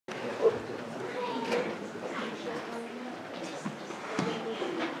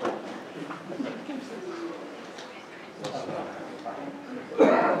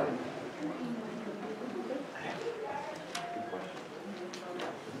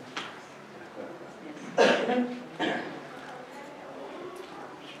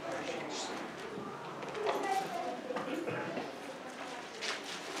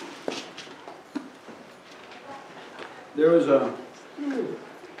There was a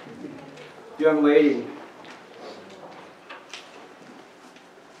young lady,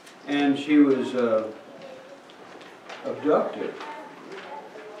 and she was abducted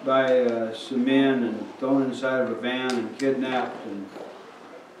by some men and thrown inside of a van and kidnapped. And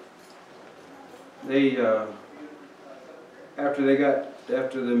they, after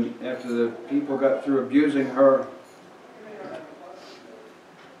the people got through abusing her,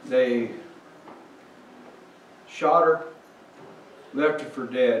 they shot her, left her for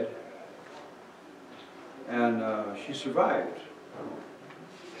dead, and she survived.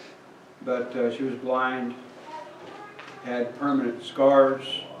 But she was blind, had permanent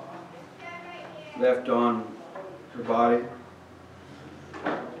scars left on her body,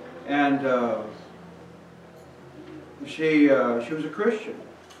 and she was a Christian.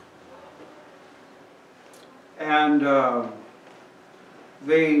 And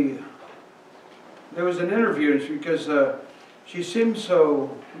there was an interview because she seemed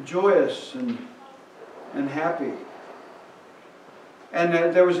so joyous and happy. And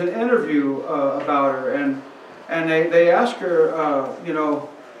there was an interview about her, and they asked her, you know,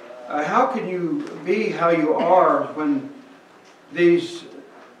 how can you be how you are when these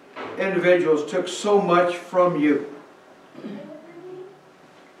individuals took so much from you?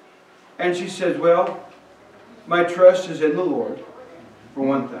 And she said, well, my trust is in the Lord, for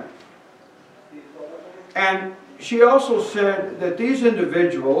one thing. And she also said that these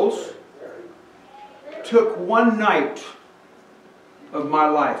individuals took one night of my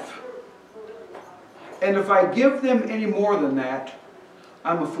life. And if I give them any more than that,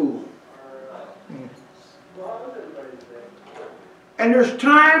 I'm a fool. And there's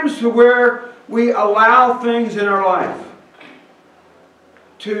times where we allow things in our life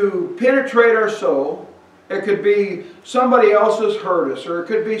to penetrate our soul. It could be somebody else has hurt us, or it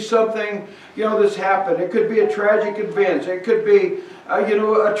could be something, you know, that's happened. It could be a tragic event. It could be, you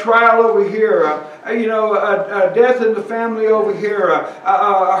know, a trial over here, you know, a death in the family over here,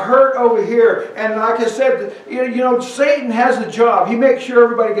 a hurt over here. And like I said, you know, Satan has a job. He makes sure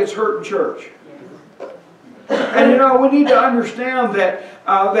everybody gets hurt in church. And you know, we need to understand that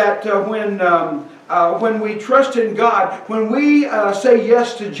when we trust in God, when we say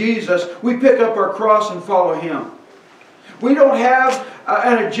yes to Jesus, we pick up our cross and follow Him. We don't have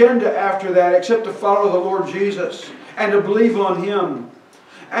an agenda after that except to follow the Lord Jesus and to believe on Him.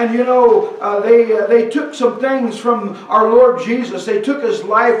 And you know, they took some things from our Lord Jesus. They took His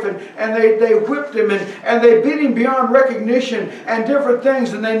life and they whipped Him and they beat Him beyond recognition and different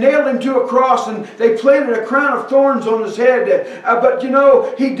things. And they nailed Him to a cross and they planted a crown of thorns on His head. But you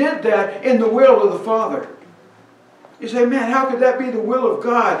know, He did that in the will of the Father. You say, man, how could that be the will of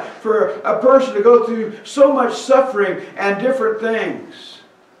God for a person to go through so much suffering and different things?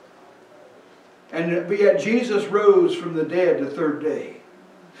 And yet Jesus rose from the dead the third day.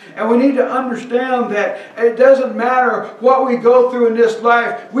 And we need to understand that it doesn't matter what we go through in this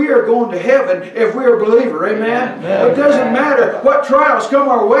life. We are going to heaven if we are a believer. Amen? Amen. It doesn't matter what trials come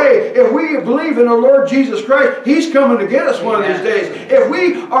our way. If we believe in the Lord Jesus Christ, He's coming to get us one of these days. If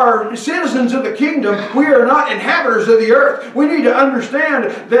we are citizens of the kingdom, we are not inhabitants of the earth. We need to understand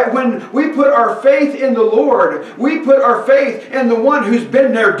that when we put our faith in the Lord, we put our faith in the one who's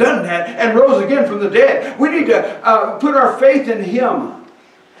been there, done that, and rose again from the dead. We need to put our faith in Him.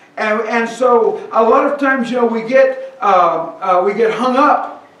 And so a lot of times, you know, we get hung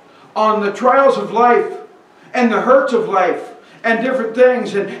up on the trials of life and the hurts of life and different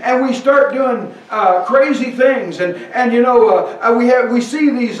things, and we start doing crazy things, and you know, we see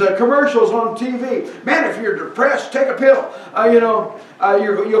these commercials on TV. Man, if you're depressed, take a pill. You know,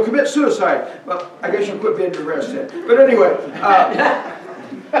 you'll commit suicide. Well, I guess you'll quit being depressed then. But anyway,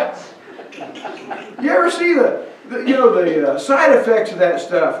 you ever see the side effects of that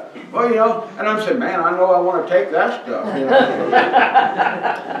stuff? Well, you know, and I'm saying, man, I know I want to take that stuff. You know.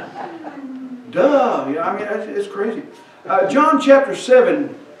 Duh. You know, I mean, it's crazy. John chapter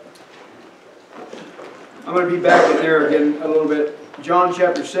 7. I'm going to be back in there again a little bit. John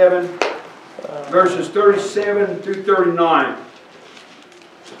chapter 7, verses 37 through 39.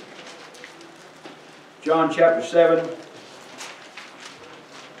 John chapter 7.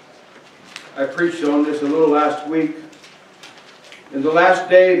 I preached on this a little last week. In the last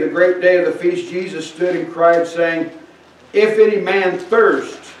day, the great day of the feast, Jesus stood and cried, saying, If any man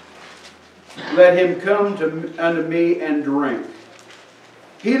thirst, let him come unto me and drink.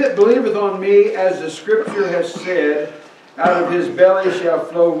 He that believeth on me, as the Scripture has said, out of his belly shall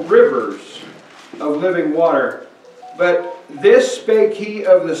flow rivers of living water. But this spake he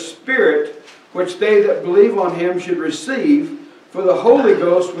of the Spirit, which they that believe on him should receive, for the Holy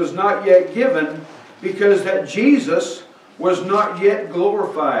Ghost was not yet given, because that Jesus was not yet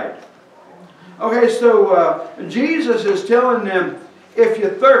glorified. Okay, so Jesus is telling them, if you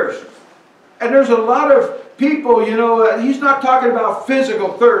thirst, and there's a lot of people, you know, he's not talking about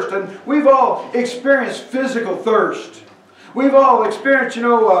physical thirst, and we've all experienced physical thirst. We've all experienced, you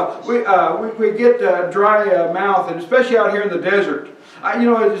know, we get dry mouth, and especially out here in the desert. You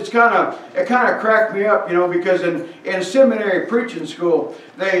know, it kind of cracked me up, you know, because in seminary preaching school,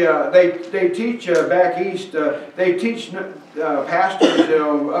 they teach back east, they teach pastors, you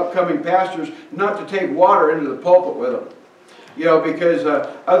know, upcoming pastors, not to take water into the pulpit with them. You know, because the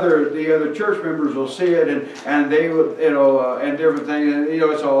other church members will see it, and they will, you know, and different things, and you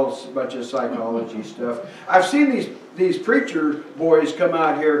know, it's all a bunch of psychology stuff. I've seen these preacher boys come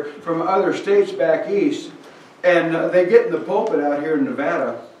out here from other states back east, and they get in the pulpit out here in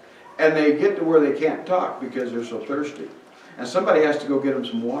Nevada, and they get to where they can't talk because they're so thirsty, and somebody has to go get them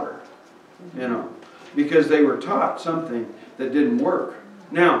some water, you know, because they were taught something that didn't work.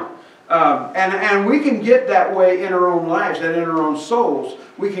 Now. And we can get that way in our own lives and in our own souls.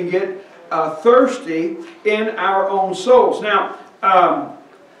 We can get thirsty in our own souls. Now,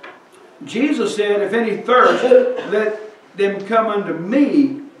 Jesus said, if any thirst, let them come unto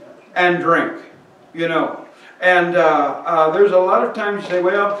me and drink. You know. And there's a lot of times you say,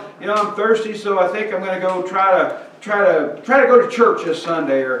 well, you know, I'm thirsty, so I think I'm going to go try to go to church this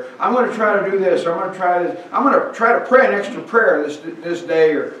Sunday, or I'm going to try to do this, or I'm going to try this. I'm going to try to pray an extra prayer this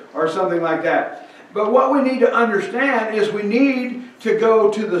day, or something like that. But what we need to understand is we need to go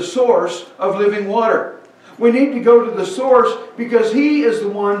to the source of living water. We need to go to the source because He is the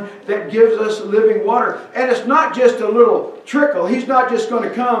one that gives us living water. And it's not just a little trickle. He's not just going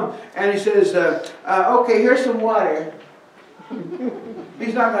to come and He says, okay, here's some water.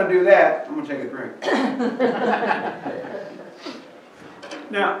 He's not going to do that. I'm going to take a drink.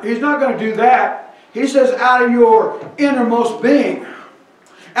 Now, He's not going to do that. He says out of your innermost being,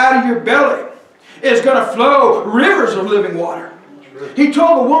 out of your belly, is going to flow rivers of living water. He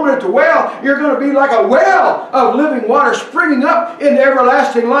told the woman at the well, you're going to be like a well of living water springing up into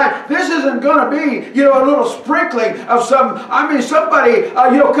everlasting life. This isn't going to be, you know, a little sprinkling of some, I mean, somebody,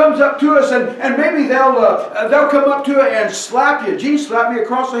 you know, comes up to us and maybe they'll come up to it and slap you. Gee, slapped me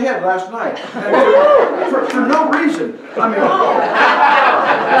across the head last night. For no reason. I mean.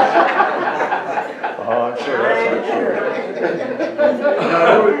 Oh, I'm sure that's not true.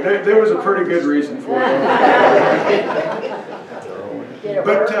 No, there was a pretty good reason for it.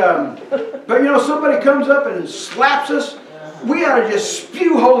 But you know, somebody comes up and slaps us, we ought to just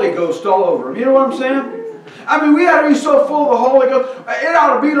spew Holy Ghost all over them. You know what I'm saying? I mean, we ought to be so full of the Holy Ghost. It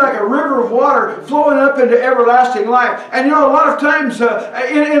ought to be like a river of water flowing up into everlasting life. And you know, a lot of times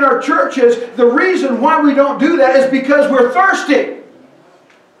in our churches, the reason why we don't do that is because we're thirsty.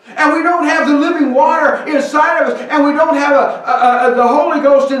 And we don't have the living water inside of us, and we don't have the Holy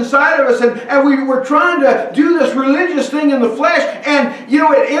Ghost inside of us, and we're trying to do this religious thing in the flesh, and you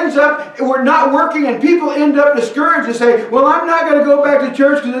know, it ends up, we're not working, and people end up discouraged and say, well, I'm not going to go back to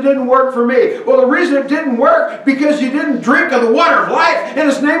church because it didn't work for me. Well, the reason it didn't work, because you didn't drink of the water of life, and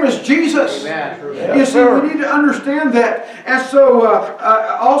His name is Jesus. Amen. You see, we need to understand that. And so,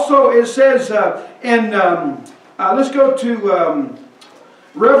 also it says let's go to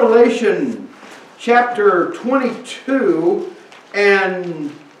Revelation chapter 22 and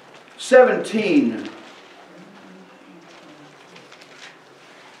 17.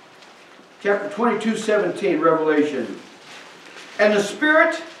 Chapter 22, 17, Revelation. And the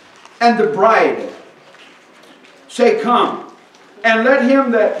Spirit and the bride say, come. And let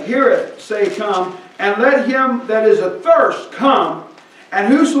him that heareth say, come. And let him that is athirst come. And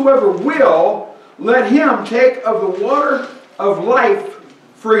whosoever will, let him take of the water of life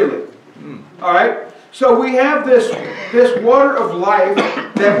freely. All right? So we have this water of life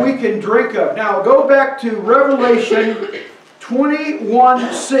that we can drink of. Now go back to Revelation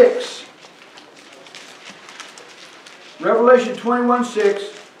 21:6. Revelation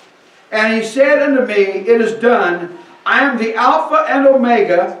 21:6. And He said unto me, it is done. I am the Alpha and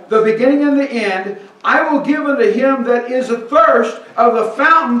Omega, the beginning and the end. I will give unto him that is athirst of the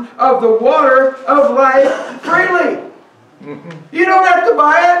fountain of the water of life freely. You don't have to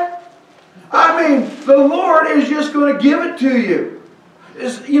buy it. I mean, the Lord is just going to give it to you.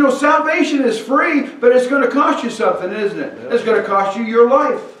 You know, salvation is free, but it's going to cost you something, isn't it? It's going to cost you your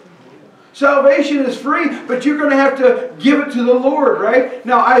life. Salvation is free, but you're going to have to give it to the Lord, right?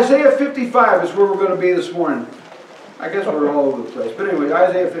 Now, Isaiah 55 is where we're going to be this morning. I guess we're all over the place. But anyway,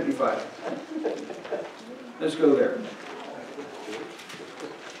 Isaiah 55. Let's go there.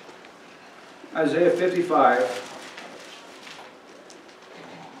 Isaiah 55.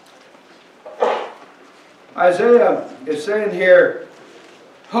 Isaiah is saying here,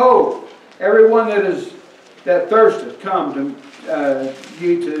 ho, everyone that thirsteth, come to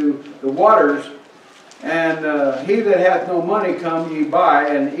ye to the waters, and he that hath no money, come ye buy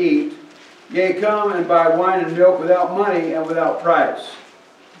and eat. Yea, come and buy wine and milk without money and without price.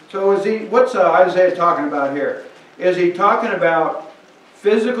 So what's Isaiah talking about here? Is he talking about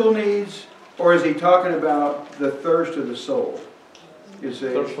physical needs, or is he talking about the thirst of the soul? You see?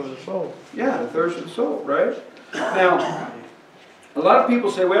 Thirst for the soul. Yeah, the thirst of the soul, right? Now, a lot of people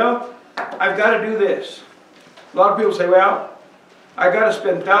say, well, I've got to do this. A lot of people say, well, I've got to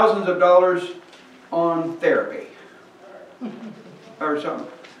spend thousands of dollars on therapy. Or something.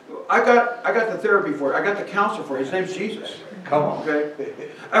 I got the therapy for it. I got the counselor for it. His name's Jesus. Come on.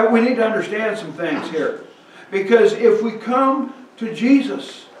 Okay? We need to understand some things here. Because if we come to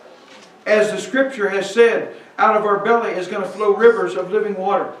Jesus, as the scripture has said, out of our belly is going to flow rivers of living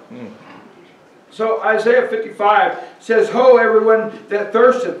water. So Isaiah 55 says, ho, everyone that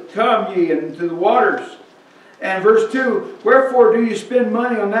thirsteth, come ye into the waters. And verse 2, wherefore do you spend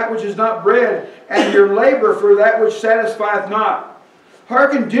money on that which is not bread, and your labor for that which satisfieth not?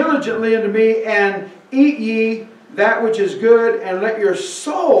 Hearken diligently unto me, and eat ye that which is good, and let your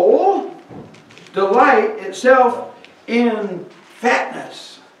soul delight itself in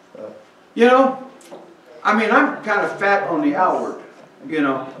fatness. You know, I mean, I'm kind of fat on the outward, you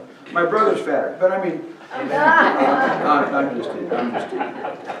know. My brother's fatter, but I mean, I'm just kidding.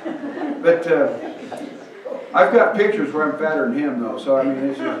 But I've got pictures where I'm fatter than him, though, so I mean,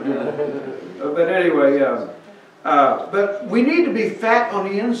 it's just, you know. But anyway, but we need to be fat on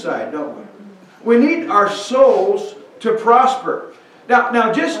the inside, don't we? We need our souls to prosper.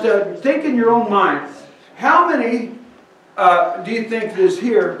 Now just think in your own mind, how many do you think is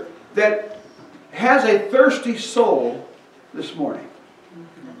here that has a thirsty soul this morning?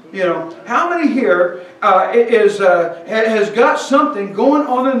 You know, how many here has got something going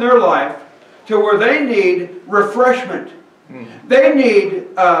on in their life to where they need refreshment? They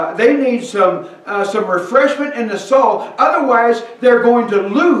need some refreshment in the soul. Otherwise, they're going to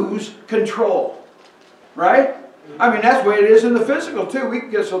lose control. Right? I mean, that's the way it is in the physical too. We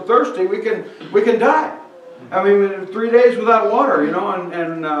can get so thirsty we can die. I mean, 3 days without water, you know.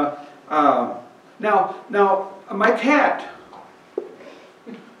 And now my cat.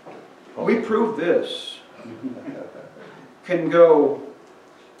 We proved this. Can go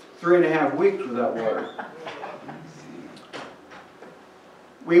 3.5 weeks without water.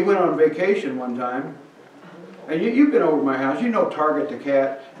 We went on vacation one time, and you've been over to my house. You know Target the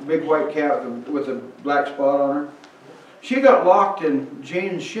cat, the big white cat with a black spot on her. She got locked in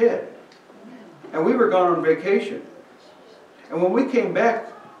Jane's shed, and we were gone on vacation. And when we came back,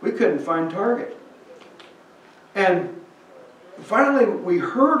 we couldn't find Target. And finally, we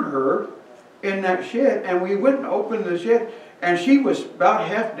heard her in that shed, and we went and opened the shed, and she was about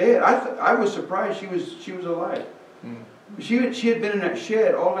half dead. I was surprised she was alive. She had been in that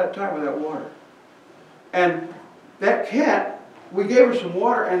shed all that time without water. And that cat, we gave her some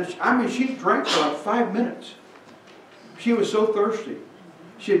water, and I mean, she drank for like 5 minutes. She was so thirsty.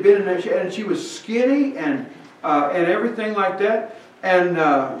 She had been in that shed, and she was skinny and everything like that. And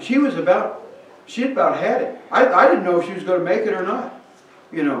she had about had it. I didn't know if she was going to make it or not,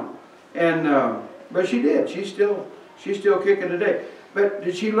 you know. And but she did. She's still kicking today. But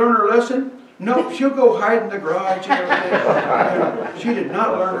did she learn her lesson? No, she'll go hide in the garage and everything. You know, she did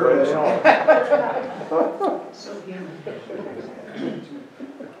not learn her lesson. So human.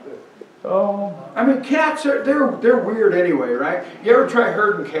 Oh, I mean, cats they're weird anyway, right? You ever try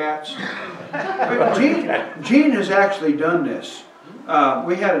herding cats? Gene has actually done this.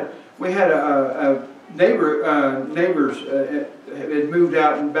 We had a neighbors had moved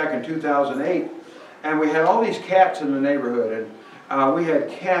out back in 2008, and we had all these cats in the neighborhood, and we had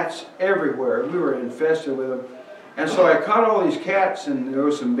cats everywhere. We were infested with them, and so I caught all these cats, and there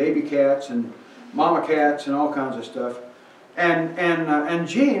was some baby cats and mama cats and all kinds of stuff. And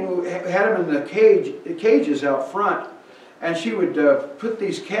Jean had them in the cages out front, and she would put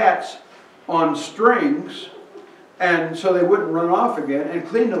these cats on strings, and so they wouldn't run off again, and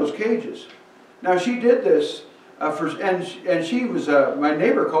clean those cages. Now she did this and she was my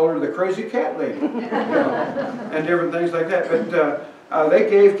neighbor called her the crazy cat lady, and different things like that. But they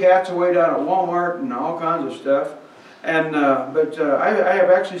gave cats away down at Walmart and all kinds of stuff. And but I have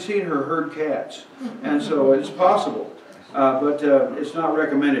actually seen her herd cats, and so it's possible. But it's not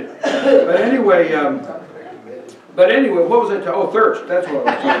recommended. But anyway, But anyway, what was it? Oh, thirst. That's what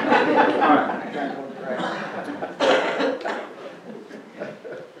I was talking about. All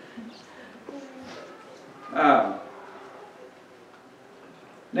right.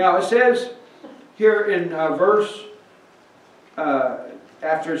 Now it says here in verse,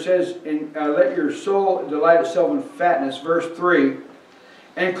 after it says, let your soul delight itself in fatness, verse 3,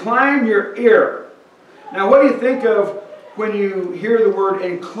 incline your ear. Now what do you think of when you hear the word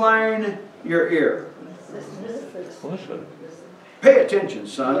incline your ear? Listen. Pay attention,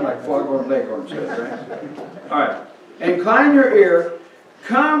 son, like Foghorn Leghorn says, right? All right. Incline your ear,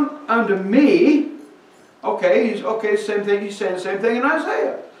 come unto me. Okay, same thing. He's saying the same thing in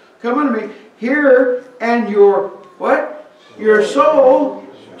Isaiah. Come unto me, hear, and your what? Your soul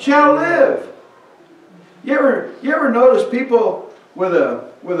shall live. You ever notice people with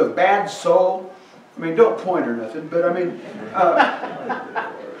a bad soul? I mean, don't point or nothing, but I mean,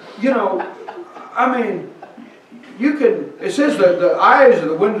 you know, I mean, you can. It says that the eyes are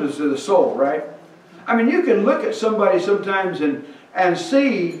the windows of the soul, right? I mean, you can look at somebody sometimes and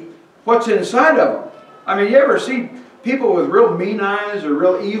see what's inside of them. I mean, you ever see people with real mean eyes or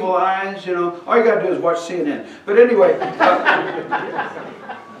real evil eyes? You know, all you got to do is watch CNN. But anyway,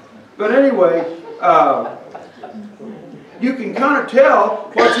 you can kind of tell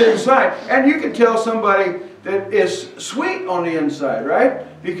what's inside, and you can tell somebody that is sweet on the inside, right?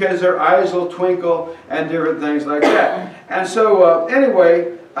 Because their eyes will twinkle and different things like that. And so,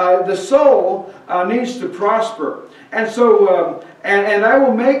 anyway, the soul needs to prosper. And so, and I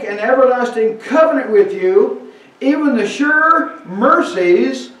will make an everlasting covenant with you, even the sure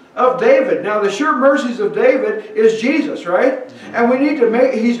mercies of David. Now, the sure mercies of David is Jesus, right? And we need to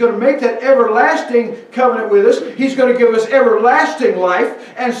make, he's going to make that everlasting covenant with us. He's going to give us everlasting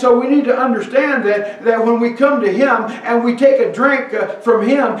life. And so we need to understand that when we come to him and we take a drink from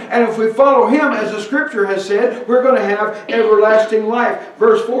him, and if we follow him, as the scripture has said, we're going to have everlasting life.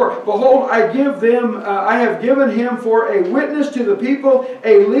 Verse 4, behold, I have given him for a witness to the people,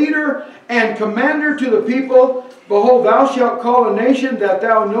 a leader and commander to the people. Behold, thou shalt call a nation that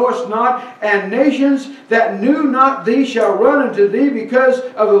thou knowest not, and nations that knew not thee shall run unto thee because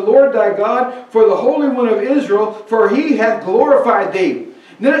of the Lord thy God, for the Holy One of Israel, for he hath glorified thee.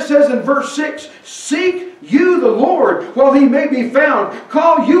 And then it says in verse 6, seek you the Lord while he may be found.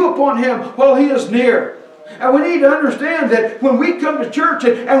 Call you upon him while he is near. And we need to understand that when we come to church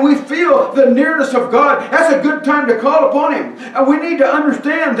and we feel the nearness of God, that's a good time to call upon him. And we need to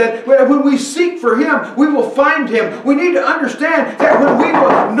understand that when we seek for him, we will find him. We need to understand that when we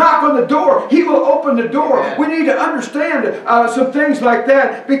will knock on the door, he will open the door. We need to understand some things like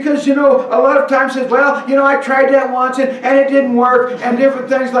that, because, you know, a lot of times says, well, you know, I tried that once and it didn't work, and different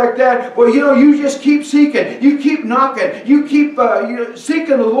things like that. Well, you know, you just keep seeking. You keep knocking. You keep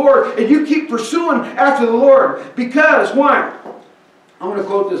seeking the Lord, and you keep pursuing after the Lord. Because, why? I'm going to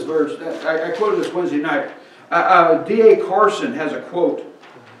quote this verse. I quoted this Wednesday night. D.A. Carson has a quote.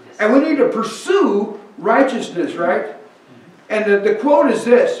 And we need to pursue righteousness, right? And the quote is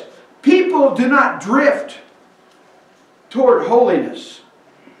this: people do not drift toward holiness.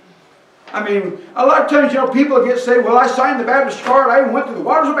 I mean, a lot of times, you know, people get saved, well, I signed the Baptist card, I even went through the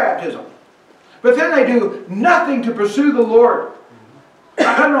waters of baptism. But then they do nothing to pursue the Lord.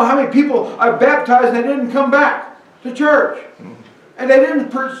 I don't know how many people I baptized and they didn't come back to church. And they didn't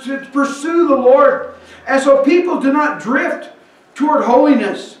pursue the Lord. And so people do not drift toward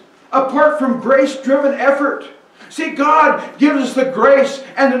holiness apart from grace-driven effort. See, God gives us the grace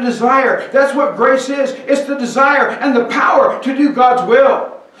and the desire. That's what grace is. It's the desire and the power to do God's will.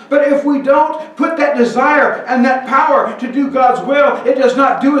 But if we don't put that desire and that power to do God's will, it does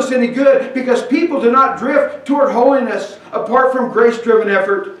not do us any good, because people do not drift toward holiness apart from grace-driven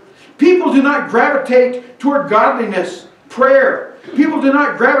effort. People do not gravitate toward godliness, prayer. People do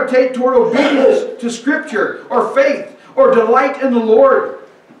not gravitate toward obedience to Scripture or faith or delight in the Lord.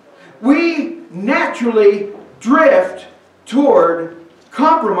 We naturally drift toward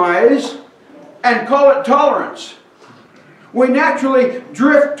compromise and call it tolerance. We naturally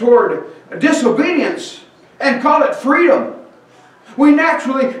drift toward disobedience and call it freedom. We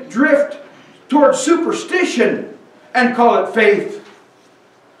naturally drift toward superstition and call it faith.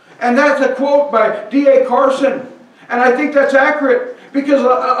 And that's a quote by D.A. Carson. And I think that's accurate, because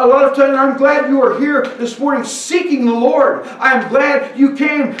a lot of times, I'm glad you are here this morning seeking the Lord. I am glad you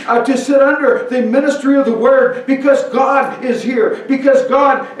came to sit under the ministry of the Word, because God is here. Because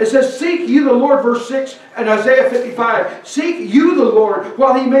God, it says, seek ye the Lord, verse 6, And Isaiah 55, seek you the Lord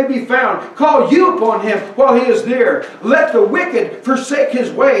while he may be found. Call you upon him while he is near. Let the wicked forsake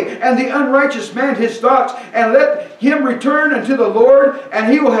his way, and the unrighteous man his thoughts, and let him return unto the Lord,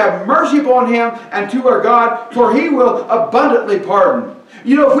 and he will have mercy upon him and to our God, for he will abundantly pardon.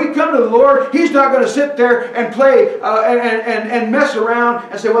 You know, if we come to the Lord, he's not going to sit there and play and mess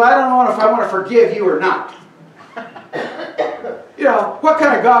around and say, well, I don't know if I want to forgive you or not. You know, what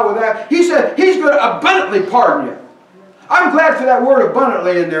kind of God would that? He said he's going to abundantly pardon you. I'm glad for that word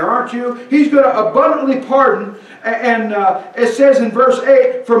abundantly in there, aren't you? He's going to abundantly pardon. And it says in verse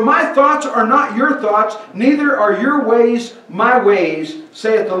 8, for my thoughts are not your thoughts, neither are your ways my ways,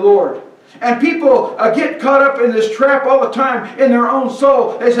 saith the Lord. And people get caught up in this trap all the time in their own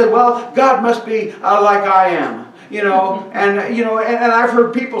soul. They say, well, God must be like I am. You know, and I've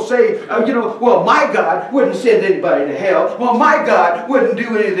heard people say, well, my God wouldn't send anybody to hell. Well, my God wouldn't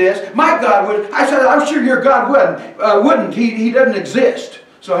do any of this. My God would. I said, I'm sure your God wouldn't. He doesn't exist.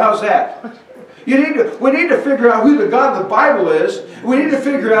 So how's that? We need to figure out who the God of the Bible is. We need to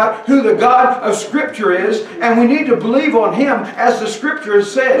figure out who the God of Scripture is, and we need to believe on him as the Scripture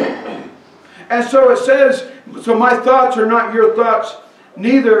has said. And so it says, so my thoughts are not your thoughts,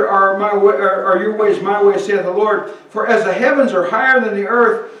 neither are your ways my ways, saith the Lord. For as the heavens are higher than the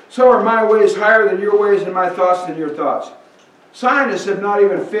earth, so are my ways higher than your ways, and my thoughts than your thoughts. Scientists have not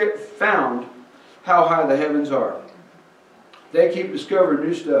even found how high the heavens are. They keep discovering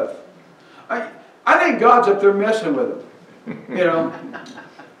new stuff. I think God's up there messing with them. You know,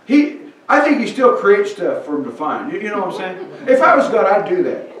 I think he still creates stuff for them to find. You know what I'm saying? If I was God, I'd do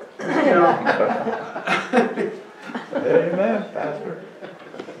that. You know. Amen, Pastor.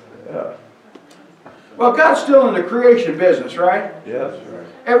 Yeah. Well, God's still in the creation business, right? Yes, right.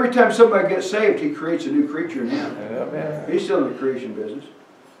 Every time somebody gets saved, he creates a new creature in him. Amen. He's still in the creation business.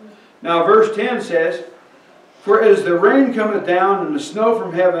 Now, verse 10 says, for as the rain cometh down and the snow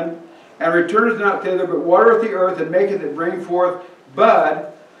from heaven, and returneth not thither, but watereth the earth, and maketh it bring forth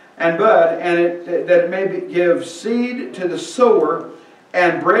bud, and that it may give seed to the sower,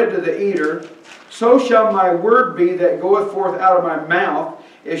 and bread to the eater, so shall my word be that goeth forth out of my mouth.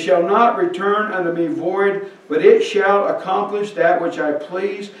 It shall not return unto me void, but it shall accomplish that which I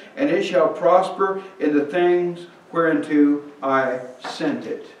please, and it shall prosper in the things whereunto I sent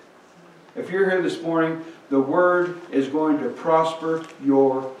it. If you're here this morning, the word is going to prosper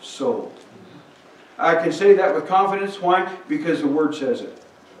your soul. I can say that with confidence. Why? Because the word says it.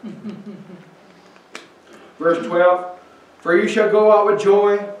 Verse 12, for you shall go out with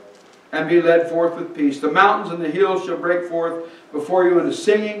joy and be led forth with peace. The mountains and the hills shall break forth before you into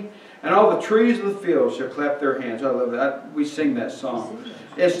singing, and all the trees of the field shall clap their hands. I love that. We sing that song.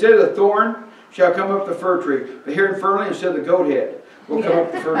 Instead of the thorn shall come up the fir tree. But here in Fernley, instead of the goat head, will come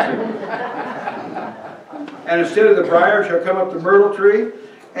up the fir tree. And instead of the briar shall come up the myrtle tree.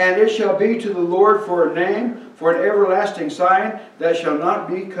 And it shall be to the Lord for a name, for an everlasting sign that shall not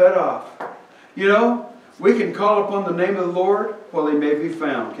be cut off. You know, we can call upon the name of the Lord while he may be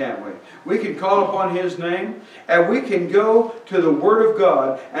found, can't we? We can call upon his name, and we can go to the Word of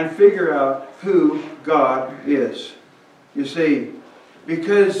God and figure out who God is. You see,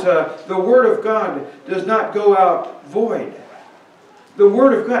 because the Word of God does not go out void. The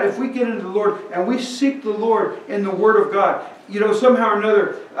Word of God, if we get into the Lord and we seek the Lord in the Word of God, you know, somehow or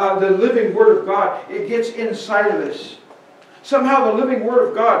another, the living Word of God, it gets inside of us. Somehow the living Word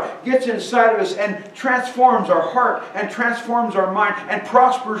of God gets inside of us and transforms our heart and transforms our mind and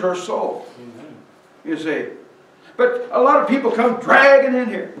prospers our soul. Amen. You see. But a lot of people come dragging in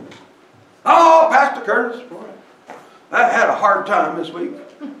here. Oh, Pastor Curtis, boy, I had a hard time this week.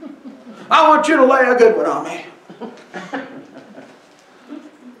 I want you to lay a good one on me.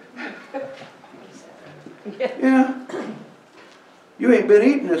 Yeah. You ain't been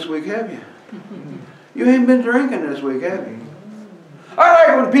eating this week, have you? You ain't been drinking this week, have you? I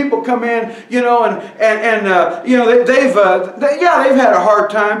like when people come in, you know, and you know, they've had a hard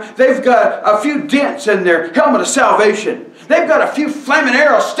time. They've got a few dents in their helmet of salvation. They've got a few flaming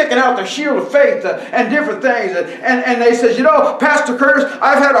arrows sticking out their shield of faith and different things. And they says, you know, Pastor Curtis,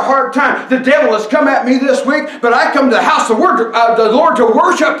 I've had a hard time. The devil has come at me this week, but I come to the house of the Lord to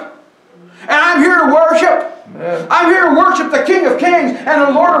worship. And I'm here to worship. I'm here to worship the King of Kings and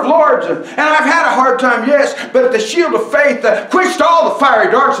the Lord of Lords. And I've had a hard time, yes, but the shield of faith quenched all the fiery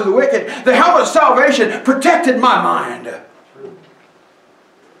darts of the wicked. The helmet of salvation protected my mind.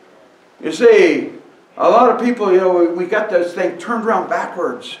 You see, a lot of people, you know, we got this thing turned around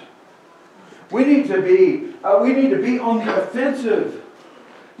backwards. We need to be on the offensive.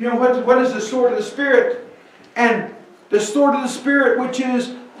 You know, what is the sword of the Spirit? And the sword of the Spirit, which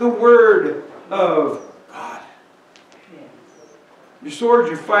is the Word of Your sword's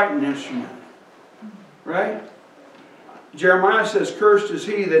your fighting instrument. Right? Jeremiah says, cursed is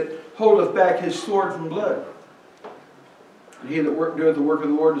he that holdeth back his sword from blood, and he that doeth the work of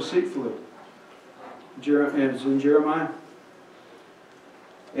the Lord deceitfully. It's in Jeremiah.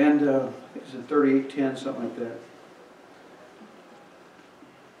 And I think it's in 38:10, something like that.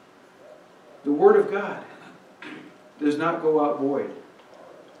 The Word of God does not go out void.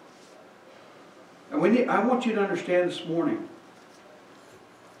 And I want you to understand this morning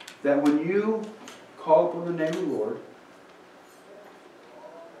that when you call upon the name of the Lord,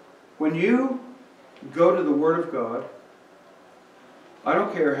 when you go to the Word of God, I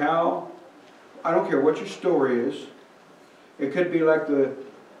don't care what your story is. It could be like the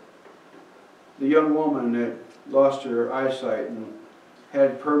young woman that lost her eyesight and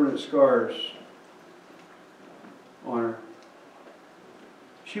had permanent scars on her.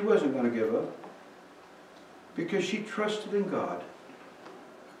 She wasn't going to give up because she trusted in God.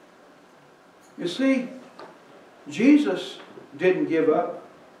 You see, Jesus didn't give up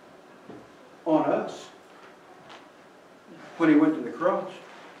on us when he went to the cross.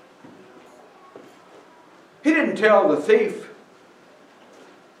 He didn't tell the thief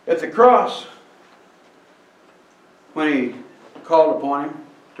at the cross when he called upon him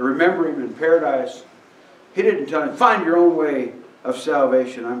to remember him in paradise. He didn't tell him, find your own way of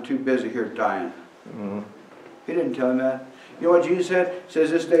salvation. I'm too busy here dying. Mm-hmm. He didn't tell him that. You know what Jesus said? He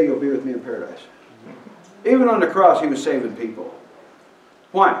says, this day you'll be with me in paradise. Even on the cross, he was saving people.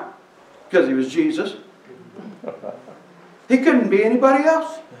 Why? Because he was Jesus. He couldn't be anybody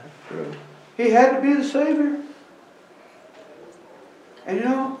else. He had to be the Savior. And you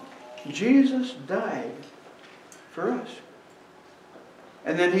know, Jesus died for us.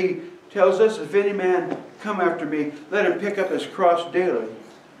 And then he tells us, if any man come after me, let him pick up his cross daily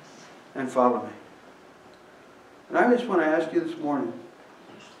and follow me. And I just want to ask you this morning,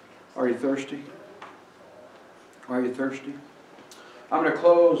 are you thirsty? Are you thirsty? I'm going to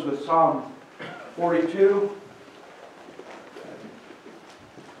close with Psalm 42.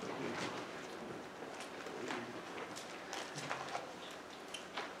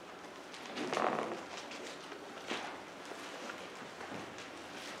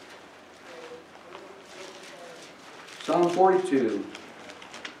 Psalm 42.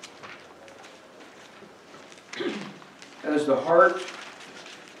 As the hart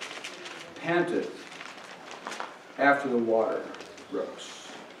panteth after the water brooks,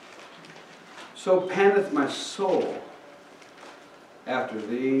 so panteth my soul after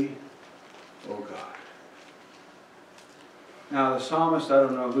thee, O God. Now the psalmist, I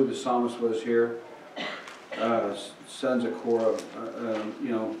don't know who the psalmist was here, sons of Korah,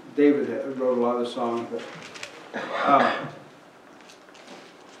 David wrote a lot of the songs, but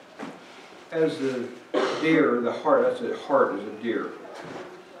as the deer, the hart, that's a hart is a deer,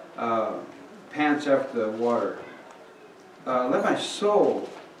 pants after the water. Let my soul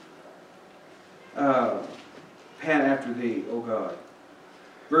pant after thee, O God.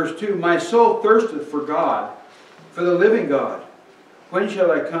 Verse 2, my soul thirsteth for God, for the living God. When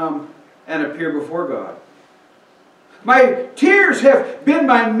shall I come and appear before God? My tears have been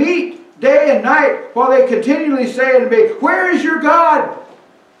my meat day and night, while they continually say unto me, where is your God?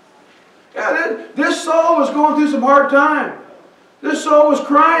 Yeah, this soul was going through some hard time. This soul was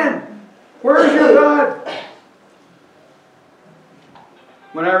crying, where is your God?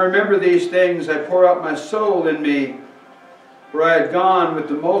 When I remember these things, I pour out my soul in me. For I had gone with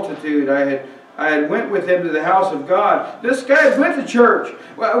the multitude. I had went with him to the house of God. This guy went to church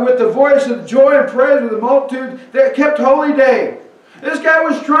with the voice of joy and praise with the multitude that kept holy day. This guy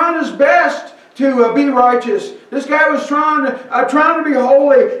was trying his best to be righteous. This guy was trying to be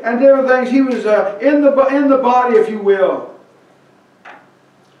holy and different things. He was in the body, if you will.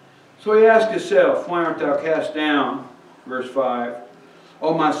 So he asked himself, why art thou cast down? Verse 5.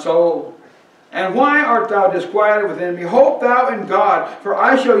 O my soul, and why art thou disquieted within me? Hope thou in God, for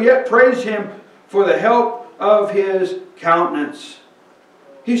I shall yet praise him for the help of his countenance.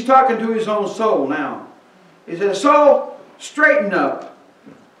 He's talking to his own soul now. He says, soul, straighten up.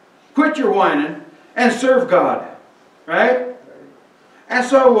 Quit your whining and serve God. Right? And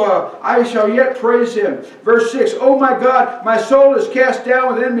so I shall yet praise him. Verse 6, O my God, my soul is cast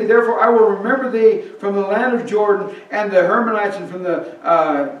down within me. Therefore I will remember thee from the land of Jordan and the Hermonites and from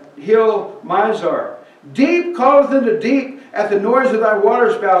the hill Mizar. Deep calleth into deep at the noise of thy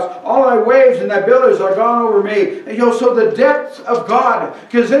waterspouts. All thy waves and thy billows are gone over me. And, so the depths of God.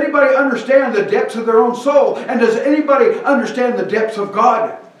 Does anybody understand the depths of their own soul? And does anybody understand the depths of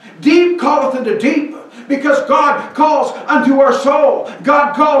God? Deep calleth unto deep, because God calls unto our soul.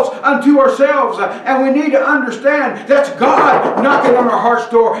 God calls unto ourselves. And we need to understand that's God knocking on our heart's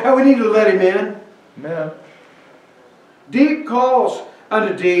door, and we need to let Him in. Amen. Deep calls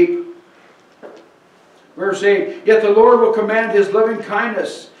unto deep. Verse 8, yet the Lord will command His loving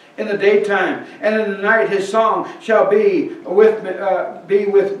kindness in the daytime, and in the night His song shall be with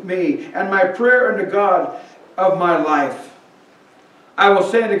me, and my prayer unto God of my life. I will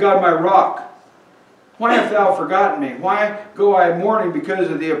say unto God my rock, why hast thou forgotten me? Why go I mourning because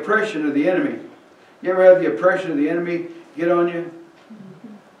of the oppression of the enemy? You ever have the oppression of the enemy get on you?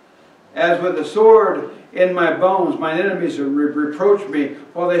 As with a sword in my bones, mine enemies reproach me,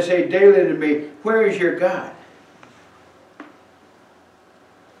 while they say daily to me, where is your God?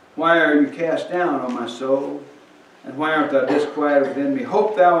 Why are you cast down, O my soul? And why art thou disquieted within me?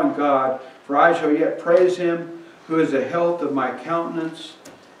 Hope thou in God, for I shall yet praise Him, who is the health of my countenance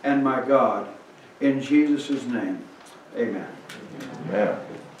and my God. In Jesus' name, amen. Amen.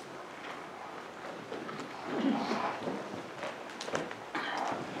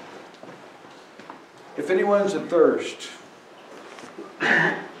 If anyone's athirst,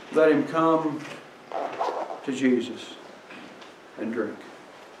 let him come to Jesus and drink.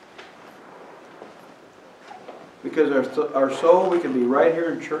 Because our soul, we can be right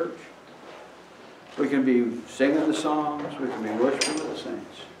here in church. We can be singing the songs. We can be worshiping with the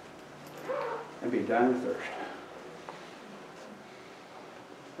saints. And be dying of thirst.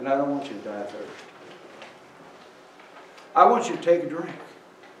 And I don't want you to die of thirst. I want you to take a drink.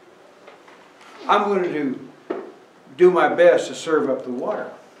 I'm going to do my best to serve up the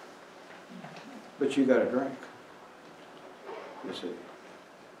water. But you got to drink. You see.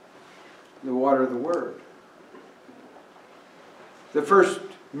 The water of the Word. The first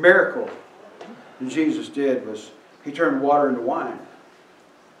miracle that Jesus did was He turned water into wine.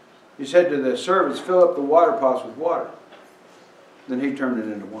 He said to the servants, fill up the water pots with water. Then He turned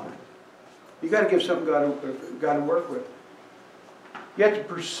it into wine. You got to give something God to work with. You have to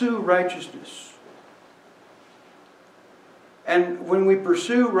pursue righteousness. And when we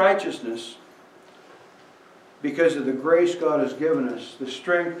pursue righteousness, because of the grace God has given us, the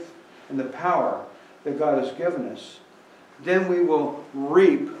strength and the power that God has given us, then we will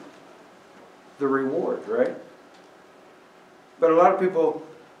reap the reward, right? But a lot of people,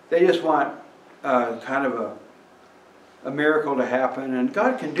 they just want kind of a miracle to happen, and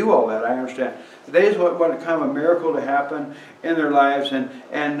God can do all that, I understand. They just want kind of a miracle to happen in their lives, and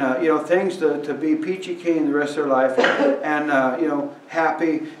you know, things to be peachy keen the rest of their life, and you know,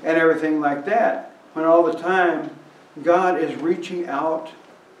 happy and everything like that. When all the time God is reaching out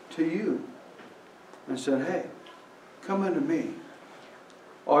to you and said, "Hey, come unto me,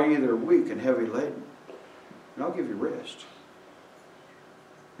 all ye that are weak and heavy laden, and I'll give you rest."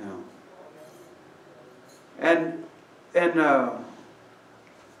 You know, and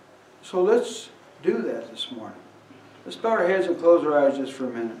so let's do that this morning. Let's bow our heads and close our eyes just for a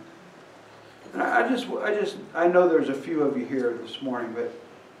minute. And I know there's a few of you here this morning, but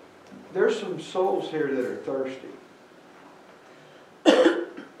there's some souls here that are thirsty.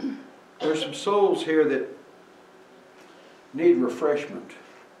 There's some souls here that need refreshment.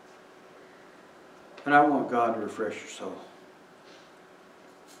 And I want God to refresh your soul.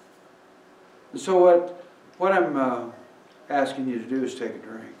 And so what I'm asking you to do is take a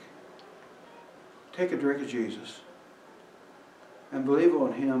drink. Take a drink of Jesus. And believe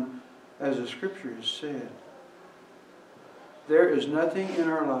on Him as the Scripture has said. There is nothing in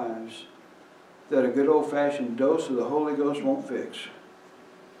our lives that a good old-fashioned dose of the Holy Ghost won't fix.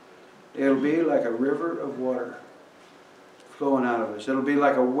 It'll be like a river of water flowing out of us. It'll be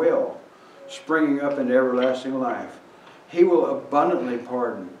like a well springing up into everlasting life. He will abundantly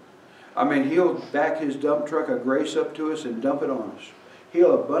pardon. I mean, He'll back His dump truck of grace up to us and dump it on us.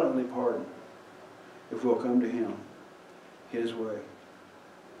 He'll abundantly pardon if we'll come to Him His way.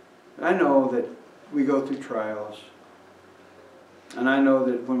 And I know that we go through trials. And I know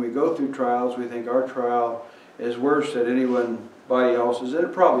that when we go through trials, we think our trial is worse than anybody else's. And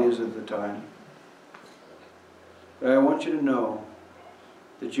it probably is at the time. But I want you to know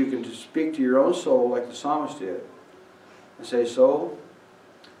that you can just speak to your own soul like the psalmist did. And say, soul,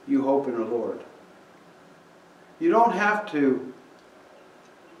 you hope in the Lord. You don't have to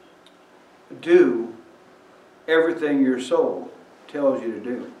do everything your soul tells you to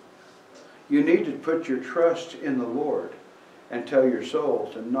do. You need to put your trust in the Lord and tell your soul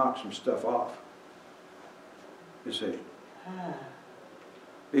to knock some stuff off. You see.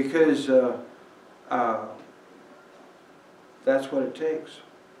 Because that's what it takes.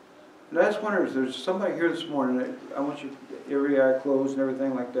 And I just wonder if there's somebody here this morning, I want you, every eye closed and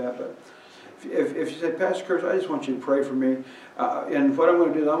everything like that, but if you say, Pastor Curtis, I just want you to pray for me. And what I'm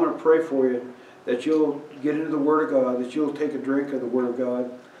going to do is I'm going to pray for you that you'll get into the Word of God, that you'll take a drink of the Word of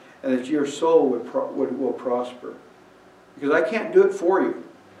God, and that your soul will prosper. Because I can't do it for you.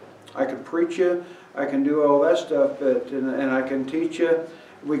 I can preach you, I can do all that stuff, and I can teach you.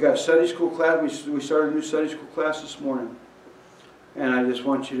 We got Sunday school class. We started a new Sunday school class this morning. And I just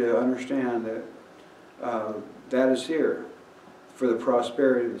want you to understand that that is here for the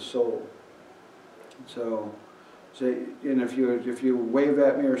prosperity of the soul. So, and if you wave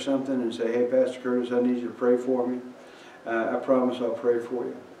at me or something and say, hey, Pastor Curtis, I need you to pray for me, I promise I'll pray for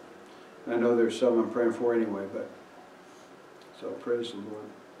you. I know there's some I'm praying for anyway, but so praise the Lord.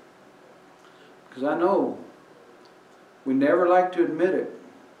 Because I know we never like to admit it.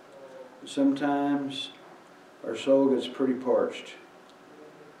 Sometimes our soul gets pretty parched.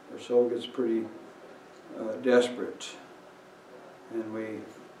 Our soul gets pretty desperate. And we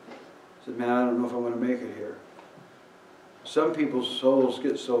said, man, I don't know if I'm going to make it here. Some people's souls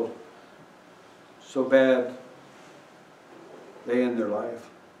get so bad, they end their life.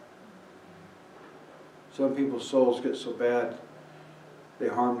 Some people's souls get so bad, they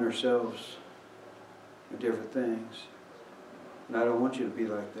harm themselves and different things. And I don't want you to be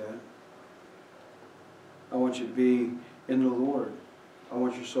like that. I want you to be in the Lord. I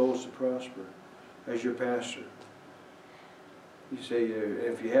want your souls to prosper as your pastor. You say,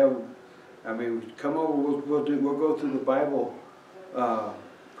 if you have, I mean, come over, we'll go through the Bible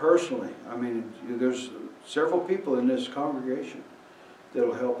personally. I mean, there's several people in this congregation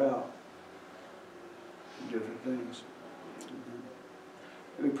that'll help out in different things.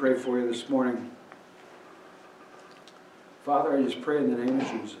 Let me pray for you this morning. Father, I just pray in the name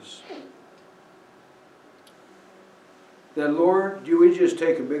of Jesus that, Lord, we just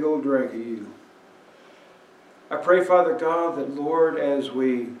take a big old drink of you. I pray, Father God, that, Lord, as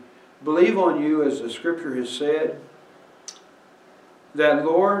we believe on you, as the Scripture has said, that,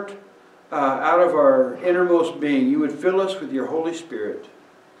 Lord, out of our innermost being, you would fill us with your Holy Spirit.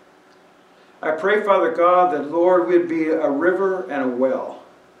 I pray, Father God, that, Lord, we'd be a river and a well,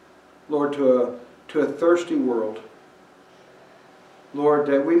 Lord, to a thirsty world. Lord,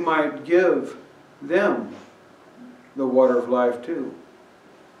 that we might give them the water of life too.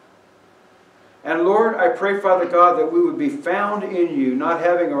 And Lord, I pray, Father God, that we would be found in you, not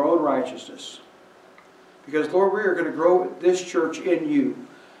having our own righteousness. Because, Lord, we are going to grow this church in you,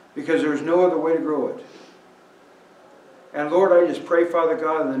 because there's no other way to grow it. And Lord, I just pray, Father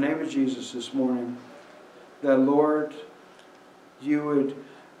God, in the name of Jesus this morning, that, Lord, you would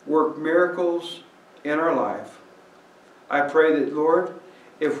work miracles in our life. I pray that, Lord,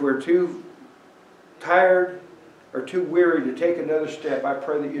 if we're too tired or too weary to take another step, I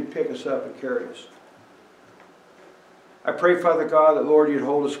pray that you'd pick us up and carry us. I pray, Father God, that, Lord, you'd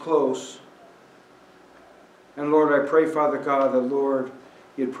hold us close. And, Lord, I pray, Father God, that, Lord,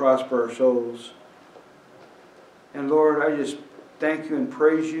 you'd prosper our souls. And, Lord, I just thank you and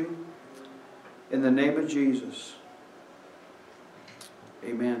praise you in the name of Jesus.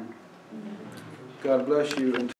 Amen. God bless you.